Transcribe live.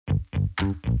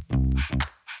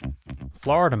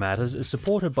Florida Matters is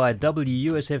supported by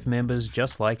WUSF members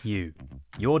just like you.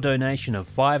 Your donation of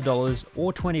 $5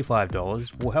 or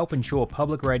 $25 will help ensure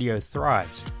public radio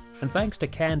thrives. And thanks to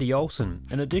Candy Olson,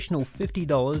 an additional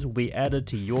 $50 will be added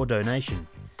to your donation.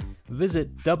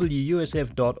 Visit wusf.org/match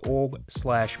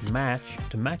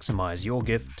to maximize your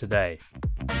gift today.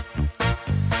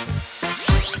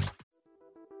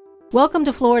 Welcome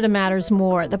to Florida Matters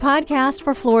More, the podcast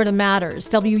for Florida Matters,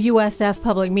 WUSF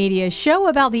Public Media's show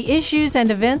about the issues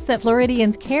and events that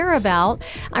Floridians care about.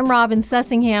 I'm Robin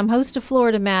Sussingham, host of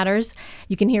Florida Matters.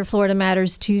 You can hear Florida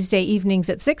Matters Tuesday evenings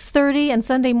at 6:30 and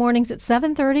Sunday mornings at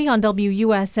 7:30 on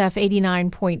WUSF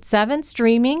 89.7,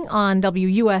 streaming on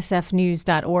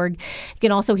WUSFnews.org. You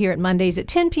can also hear it Mondays at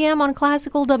 10 p.m. on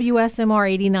classical WSMR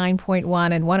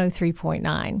 89.1 and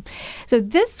 103.9. So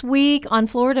this week on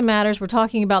Florida Matters, we're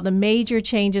talking about the major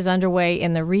changes underway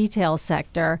in the retail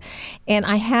sector. And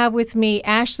I have with me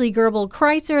Ashley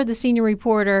Gerbel-Kreitzer, the senior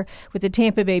reporter with the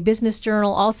Tampa Bay Business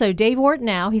Journal. Also, Dave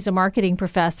Ortnow, he's a marketing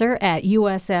professor at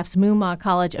USF's Mumma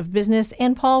College of Business.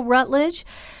 And Paul Rutledge,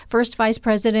 first vice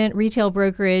president, retail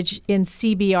brokerage in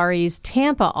CBRE's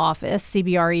Tampa office.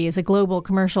 CBRE is a global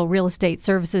commercial real estate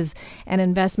services and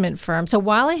investment firm. So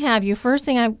while I have you, first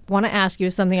thing I want to ask you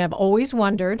is something I've always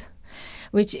wondered,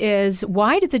 which is,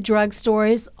 why do the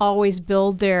drugstores always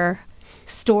build their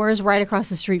stores right across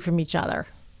the street from each other?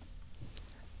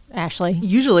 Ashley?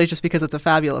 Usually just because it's a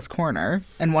fabulous corner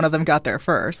and one of them got there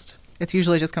first. It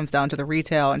usually just comes down to the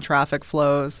retail and traffic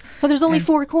flows. So there's only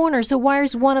four corners, so why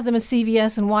is one of them a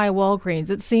CVS and why a Walgreens?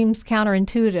 It seems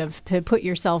counterintuitive to put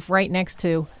yourself right next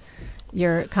to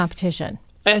your competition.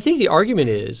 I think the argument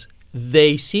is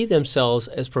they see themselves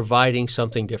as providing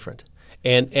something different.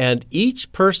 And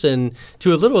each person,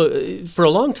 for a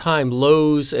long time,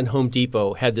 Lowe's and Home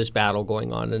Depot had this battle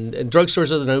going on, and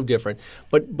drugstores are no different.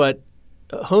 But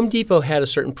Home Depot had a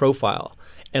certain profile,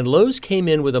 and Lowe's came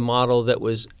in with a model that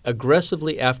was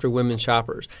aggressively after women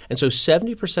shoppers. And so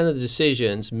 70% of the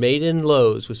decisions made in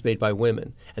Lowe's was made by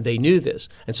women, and they knew this.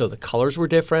 And so the colors were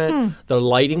different, the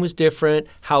lighting was different,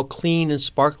 how clean and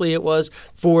sparkly it was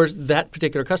for that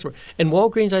particular customer. And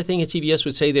Walgreens, I think, and CVS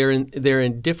would say they're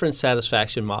in different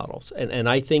satisfaction models. And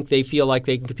I think they feel like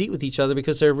they can compete with each other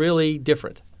because they're really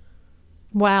different.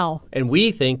 Wow. And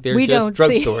we think they're just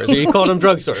drugstores. You call them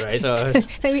drugstores, right? So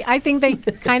I think they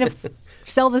kind of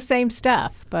sell the same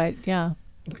stuff, but yeah.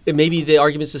 Maybe the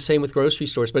argument's the same with grocery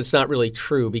stores, but it's not really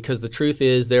true, because the truth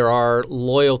is there are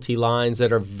loyalty lines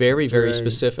that are very, very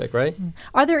specific, right?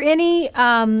 Are there any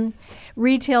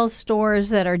retail stores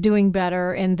that are doing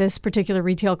better in this particular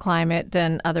retail climate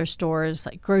than other stores,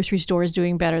 like grocery stores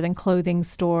doing better than clothing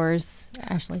stores?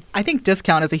 Ashley? I think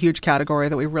discount is a huge category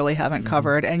that we really haven't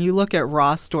covered. And you look at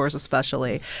Ross stores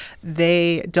especially,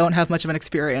 they don't have much of an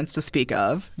experience to speak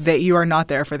of. You are not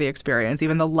there for the experience.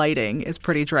 Even the lighting is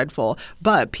pretty dreadful.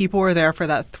 But people are there for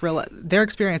that thrill. Their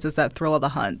experience is that thrill of the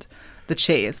hunt, the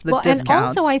chase, the discounts.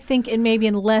 And also I think in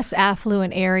less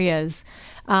affluent areas,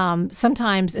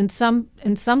 sometimes in some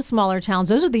smaller towns,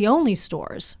 those are the only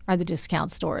stores, are the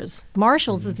discount stores.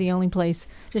 Marshall's is the only place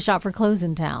to shop for clothes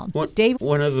in town. Dave?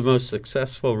 One of the most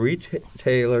successful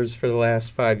retailers for the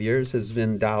last 5 years has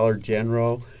been Dollar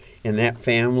General, and that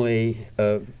family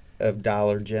of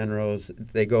Dollar Generals,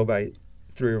 they go by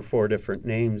 3 or 4 different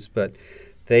names, but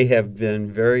they have been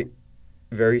very,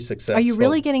 very successful. Are you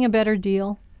really getting a better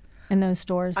deal in those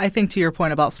stores? I think to your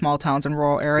point about small towns and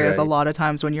rural areas, right. A lot of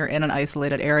times when you're in an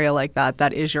isolated area like that,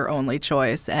 that is your only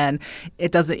choice. And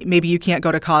it doesn't, maybe you can't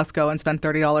go to Costco and spend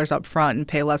 $30 up front and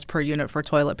pay less per unit for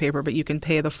toilet paper, but you can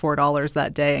pay the $4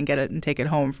 that day and get it and take it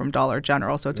home from Dollar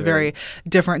General. So it's a very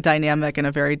different dynamic and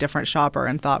a very different shopper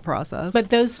and thought process.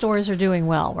 But those stores are doing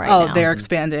well right now. Oh, they're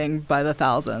expanding by the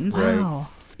thousands. Wow. Right.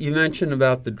 You mentioned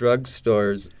about the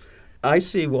drugstores. I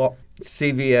see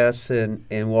CVS and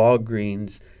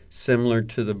Walgreens similar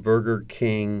to the Burger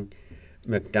King,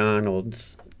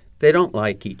 McDonald's. They don't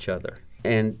like each other.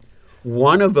 And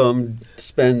one of them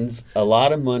spends a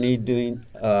lot of money doing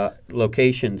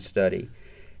location study.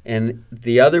 And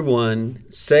the other one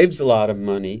saves a lot of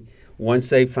money once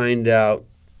they find out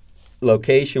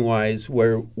location-wise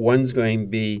where one's going to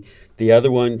be. The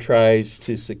other one tries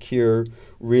to secure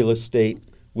real estate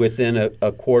within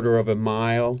a quarter of a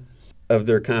mile of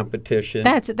their competition.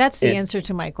 That's the answer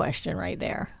to my question right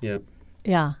there. Yep.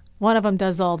 Yeah. One of them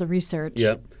does all the research.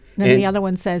 Yep. And the other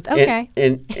one says, okay.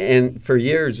 And for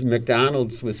years,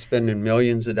 McDonald's was spending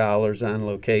millions of dollars on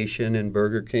location, and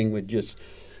Burger King would just,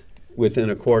 within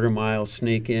a quarter mile,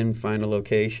 sneak in, find a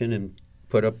location, and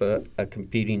put up a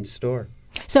competing store.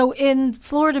 So in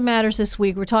Florida Matters this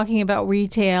week, we're talking about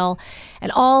retail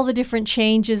and all the different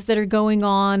changes that are going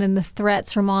on and the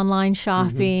threats from online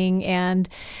shopping and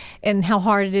how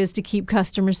hard it is to keep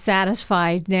customers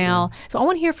satisfied now. So I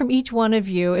want to hear from each one of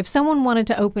you. If someone wanted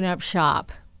to open up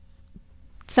shop,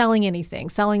 selling anything,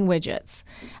 selling widgets,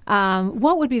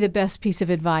 what would be the best piece of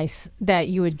advice that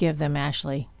you would give them,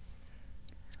 Ashley?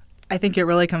 I think it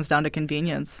really comes down to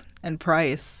convenience and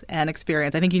price and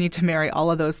experience. I think you need to marry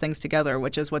all of those things together,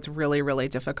 which is what's really, really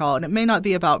difficult. And it may not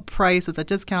be about price as a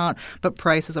discount, but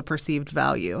price as a perceived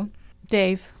value.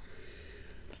 Dave?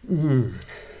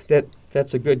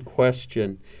 That's a good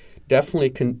question. Definitely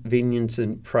convenience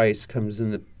and price comes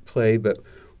into play, but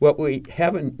what we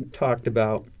haven't talked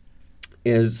about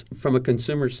is from a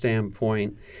consumer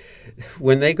standpoint,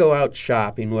 when they go out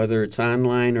shopping, whether it's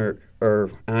online or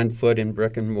on foot in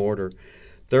brick and mortar,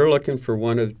 they're looking for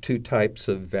one of two types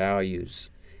of values.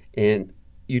 And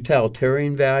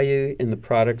utilitarian value in the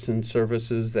products and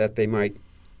services that they might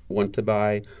want to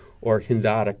buy, or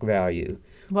hedonic value.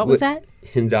 What was that?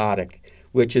 Hedonic,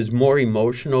 which is more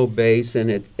emotional based,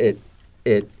 and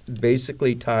it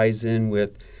basically ties in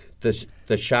with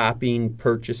the shopping,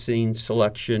 purchasing,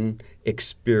 selection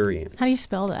experience. How do you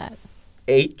spell that?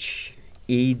 Hedonic.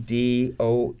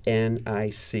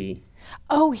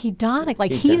 Oh, hedonic,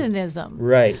 like hedonism.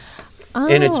 Right. Oh.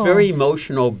 And it's very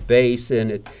emotional based,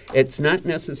 and it's not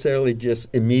necessarily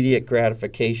just immediate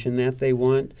gratification that they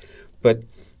want, but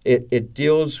it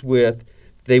deals with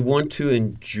they want to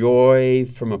enjoy,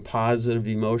 from a positive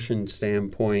emotion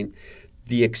standpoint,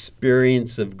 the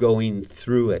experience of going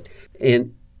through it.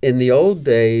 And in the old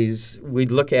days, we'd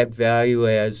look at value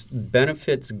as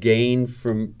benefits gained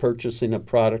from purchasing a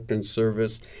product and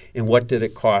service, and what did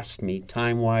it cost me,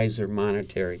 time-wise or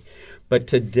monetary. But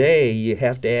today, you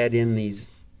have to add in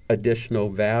these additional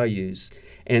values.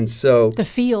 And so the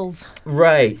feels.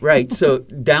 Right. So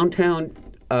downtown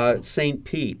St.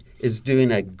 Pete is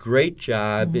doing a great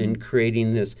job in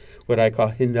creating this, what I call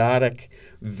hedonic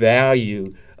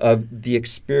value of the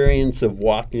experience of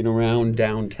walking around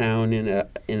downtown in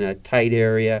a tight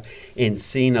area and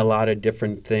seeing a lot of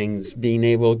different things, being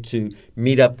able to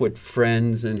meet up with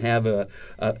friends and have a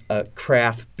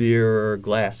craft beer or a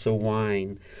glass of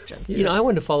wine. I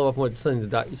wanted to follow up on something the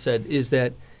doctor said, is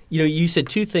that you said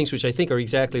two things which I think are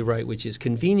exactly right, which is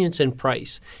convenience and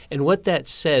price. And what that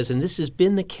says, and this has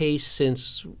been the case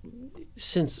since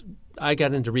I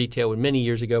got into retail many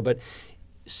years ago, but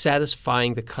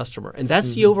satisfying the customer. And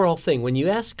that's the overall thing. When you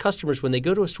ask customers when they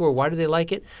go to a store, why do they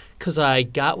like it? Because I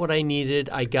got what I needed.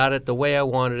 I got it the way I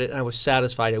wanted it, and I was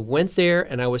satisfied. I went there,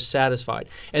 and I was satisfied.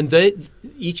 And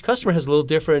each customer has a little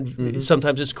different.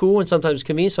 Sometimes it's cool, and sometimes it's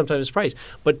convenient, sometimes it's price.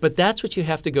 But that's what you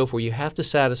have to go for. You have to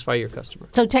satisfy your customer.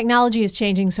 So technology is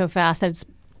changing so fast that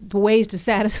the ways to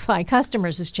satisfy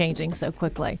customers is changing so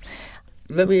quickly.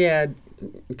 Let me add,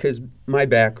 because my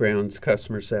background's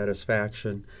customer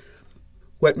satisfaction.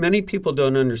 What many people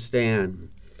don't understand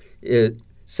is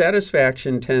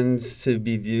satisfaction tends to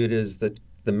be viewed as the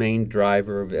main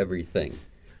driver of everything,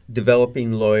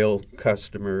 developing loyal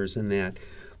customers and that.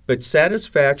 But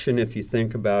satisfaction, if you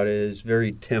think about it, is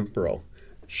very temporal,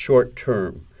 short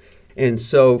term. And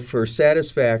so for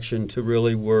satisfaction to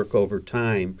really work over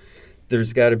time,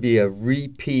 there's got to be a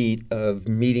repeat of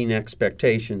meeting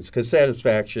expectations, because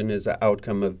satisfaction is an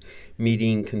outcome of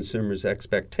meeting consumers'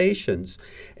 expectations.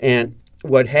 And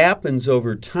what happens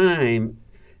over time,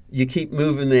 you keep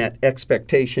moving that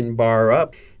expectation bar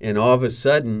up, and all of a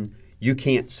sudden, you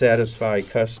can't satisfy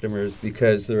customers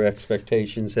because their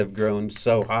expectations have grown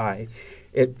so high,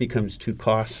 it becomes too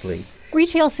costly.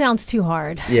 Retail sounds too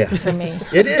hard for me.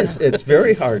 It is. It's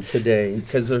very hard today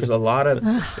because there's a lot of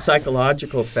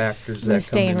psychological factors that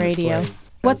come into radio. play.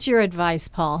 What's your advice,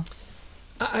 Paul?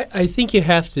 I think you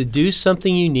have to do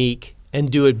something unique and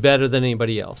do it better than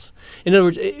anybody else. In other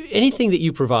words, anything that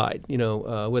you provide,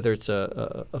 whether it's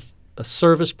a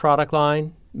service product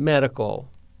line, medical,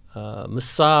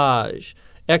 massage,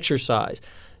 exercise,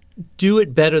 do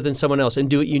it better than someone else and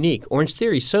do it unique. Orange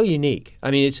Theory is so unique.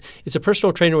 I mean, it's a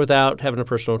personal trainer without having a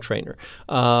personal trainer.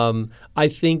 I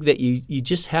think that you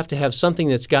just have to have something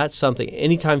that's got something.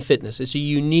 Anytime Fitness, it's a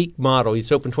unique model.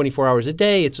 It's open 24 hours a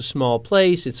day. It's a small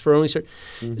place. It's for only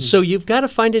certain. So you've got to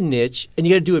find a niche, and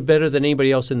you got to do it better than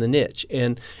anybody else in the niche.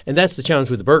 And that's the challenge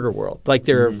with the burger world. Like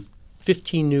there are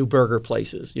 15 new burger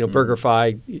places.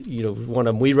 BurgerFi, one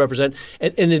of them we represent,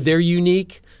 and they're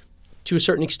unique to a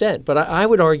certain extent. But I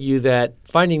would argue that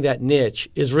finding that niche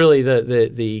is really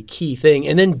the key thing,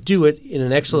 and then do it in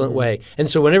an excellent way. And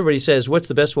so when everybody says, what's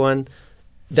the best one,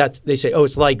 they say, oh,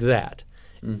 it's like that.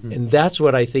 And that's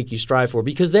what I think you strive for,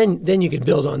 because then you can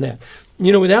build on that.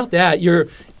 Without that, you're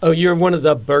one of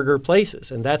the burger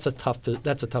places, and that's a tough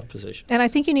position. And I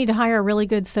think you need to hire a really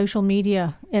good social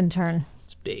media intern.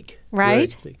 It's big,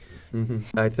 right? Big.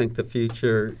 Mm-hmm. I think the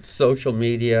future, social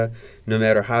media, no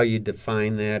matter how you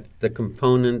define that, the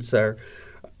components are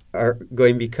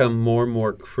going to become more and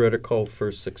more critical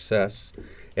for success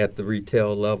at the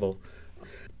retail level.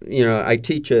 I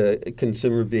teach a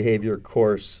consumer behavior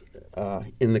course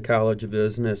in the College of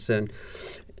Business, and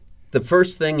the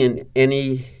first thing in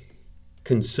any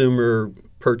consumer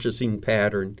purchasing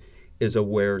pattern is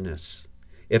awareness.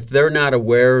 If they're not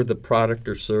aware of the product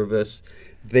or service,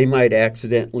 they might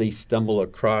accidentally stumble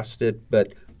across it,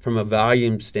 but from a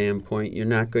volume standpoint, you're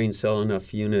not going to sell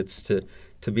enough units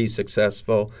to be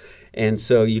successful. And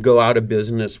so you go out of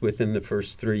business within the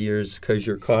first 3 years because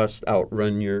your costs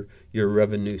outrun your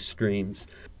revenue streams.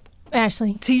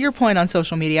 Ashley. To your point on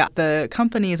social media, the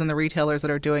companies and the retailers that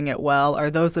are doing it well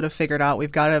are those that have figured out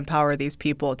we've got to empower these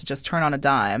people to just turn on a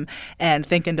dime and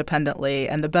think independently.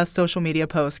 And the best social media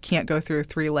posts can't go through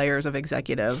 3 layers of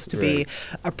executives to be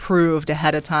approved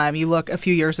ahead of time. You look a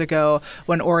few years ago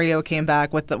when Oreo came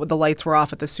back with the lights were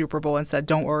off at the Super Bowl and said,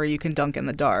 "Don't worry, you can dunk in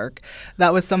the dark."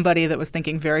 That was somebody that was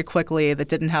thinking very quickly that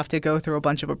didn't have to go through a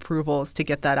bunch of approvals to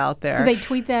get that out there. Did they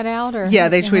tweet that out? Or Yeah,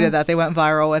 they tweeted that. They went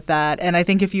viral with that. And I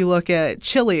think if you look at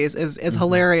Chili's is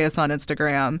hilarious on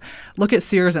Instagram. Look at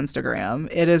Sears Instagram.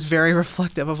 It is very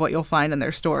reflective of what you'll find in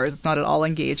their stores. It's not at all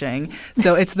engaging.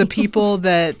 So it's the people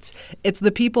that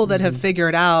have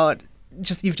figured out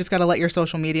you've just got to let your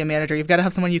social media manager, you've got to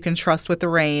have someone you can trust with the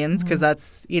reins, because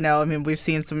that's, we've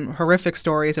seen some horrific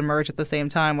stories emerge at the same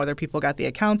time, whether people got the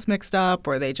accounts mixed up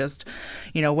or they just,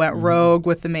 went rogue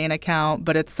with the main account.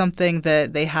 But it's something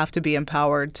that they have to be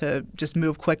empowered to just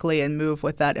move quickly and move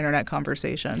with that internet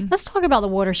conversation. Let's talk about the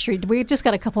Water Street. We just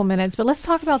got a couple minutes, but let's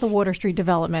talk about the Water Street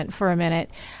development for a minute.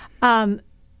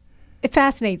 It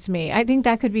fascinates me. I think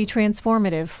that could be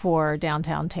transformative for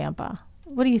downtown Tampa.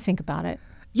 What do you think about it?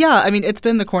 Yeah, it's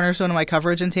been the cornerstone of my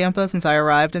coverage in Tampa since I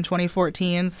arrived in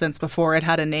 2014, since before it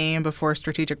had a name, before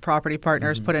Strategic Property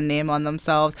Partners put a name on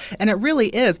themselves. And it really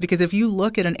is, because if you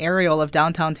look at an aerial of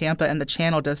downtown Tampa and the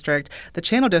Channel District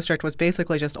was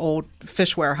basically just old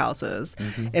fish warehouses.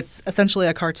 It's essentially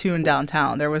a cartoon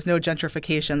downtown. There was no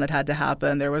gentrification that had to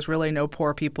happen. There was really no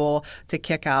poor people to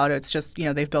kick out. It's just,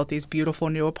 they've built these beautiful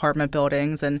new apartment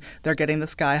buildings and they're getting the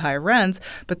sky-high rents.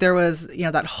 But there was,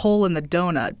 that hole in the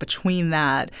donut between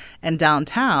that and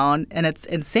downtown, and it's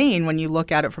insane when you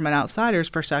look at it from an outsider's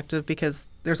perspective, because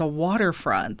there's a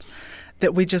waterfront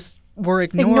that we just were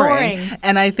ignoring.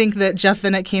 And I think that Jeff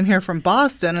Vinik came here from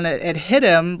Boston, and it hit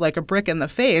him like a brick in the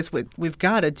face. We've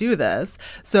got to do this.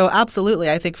 So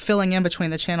absolutely, I think filling in between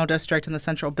the Channel District and the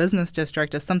Central Business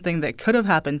District is something that could have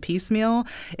happened piecemeal.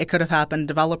 It could have happened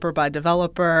developer by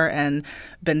developer and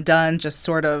been done just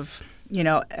sort of in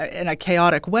a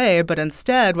chaotic way. But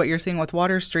instead, what you're seeing with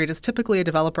Water Street is typically a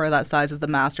developer of that size is the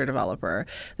master developer.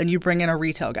 Then you bring in a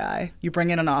retail guy. You bring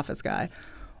in an office guy.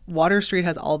 Water Street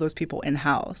has all those people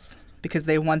in-house because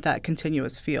they want that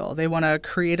continuous feel. They want to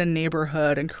create a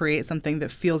neighborhood and create something that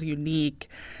feels unique.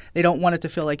 They don't want it to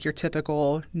feel like your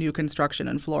typical new construction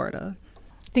in Florida.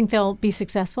 Think they'll be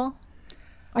successful?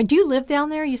 Do you live down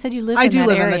there? You said you live in that area. I do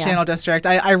live in the Channel District.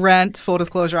 I rent, full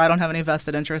disclosure. I don't have any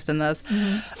vested interest in this.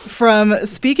 From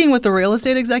speaking with the real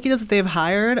estate executives that they've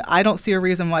hired, I don't see a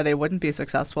reason why they wouldn't be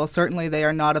successful. Certainly, they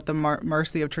are not at the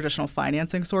mercy of traditional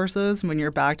financing sources. When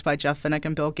you're backed by Jeff Vinik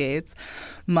and Bill Gates,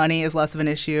 money is less of an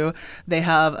issue. They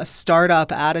have a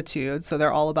startup attitude, so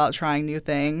they're all about trying new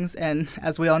things. And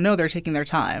as we all know, they're taking their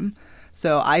time.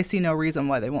 So I see no reason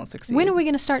why they won't succeed. When are we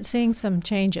going to start seeing some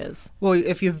changes? Well,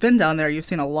 if you've been down there, you've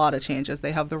seen a lot of changes.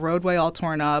 They have the roadway all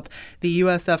torn up. The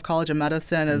USF College of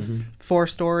Medicine is 4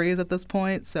 stories at this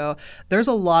point. So there's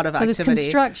a lot of activity. So there's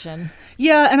construction.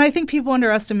 Yeah, and I think people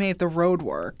underestimate the road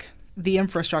work. The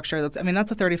infrastructure, that's a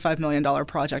 $35 million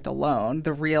project alone,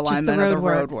 the realignment of the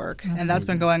road work. And that's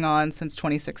been going on since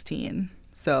 2016.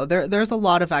 So there's a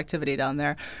lot of activity down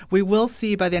there. We will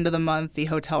see by the end of the month the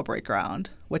hotel break ground,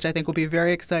 which I think will be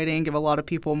very exciting, give a lot of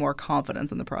people more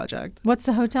confidence in the project. What's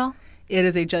the hotel? It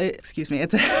is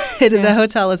the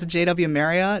hotel is a JW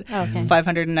Marriott,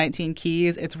 519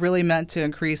 keys. It's really meant to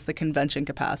increase the convention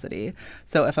capacity.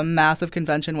 So if a massive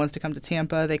convention wants to come to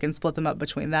Tampa, they can split them up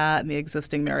between that and the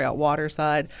existing Marriott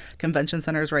Waterside Convention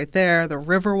Center is right there. The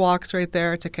Riverwalk's right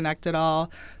there to connect it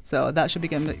all. So that should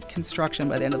begin construction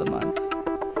by the end of the month.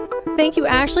 Thank you,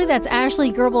 Ashley. That's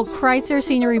Ashley Gerbel-Kreitzer,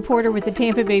 senior reporter with the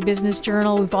Tampa Bay Business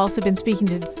Journal. We've also been speaking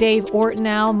to Dave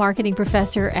Ortnow, marketing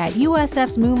professor at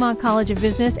USF's Moomont College of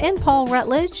Business, and Paul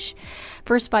Rutledge,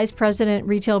 First Vice President,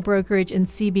 Retail Brokerage in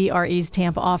CBRE's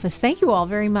Tampa office. Thank you all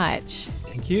very much.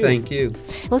 Thank you. Thank you.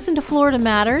 Listen to Florida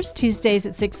Matters Tuesdays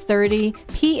at 6:30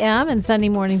 p.m. and Sunday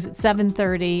mornings at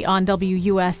 7:30 on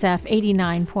WUSF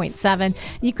 89.7.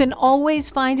 You can always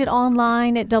find it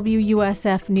online at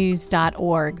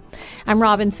WUSFnews.org. I'm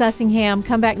Robin Sussingham.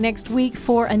 Come back next week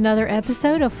for another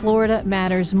episode of Florida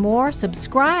Matters More.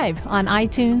 Subscribe on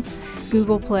iTunes,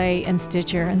 Google Play, and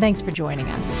Stitcher. And thanks for joining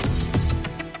us.